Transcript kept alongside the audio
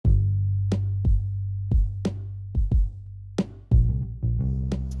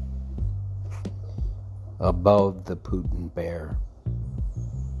above the Putin bear.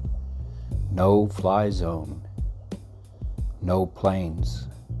 No fly zone, no planes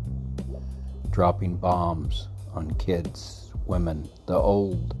dropping bombs on kids, women, the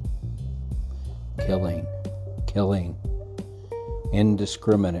old. Killing, killing,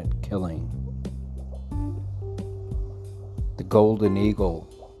 indiscriminate killing. The golden eagle,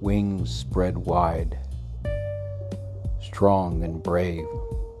 wings spread wide, strong and brave,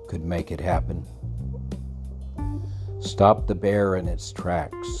 could make it happen. Stop the bear in its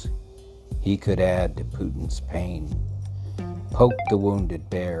tracks. He could add to Putin's pain. Poke the wounded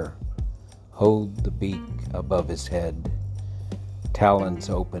bear. Hold the beak above his head. Talons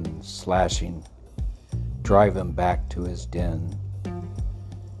open, slashing. Drive him back to his den.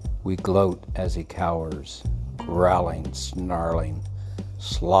 We gloat as he cowers, growling, snarling,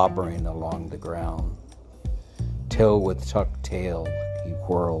 slobbering along the ground. Till with tucked tail he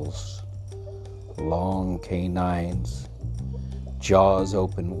whirls. Long canines, jaws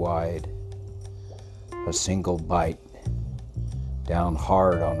open wide. A single bite, down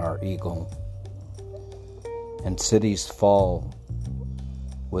hard on our eagle. And cities fall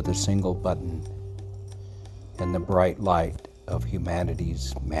with a single button in the bright light of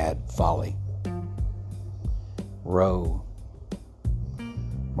humanity's mad folly. Roe,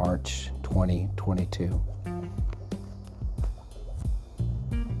 March 2022.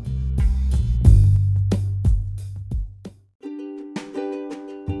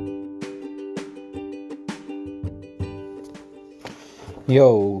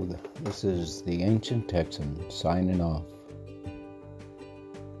 Yo, this is the Ancient Texan signing off.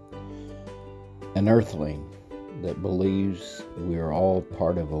 An earthling that believes we are all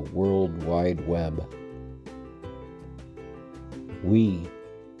part of a worldwide web. We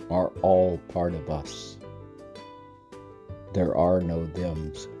are all part of us. There are no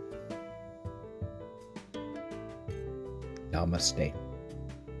thems. Namaste.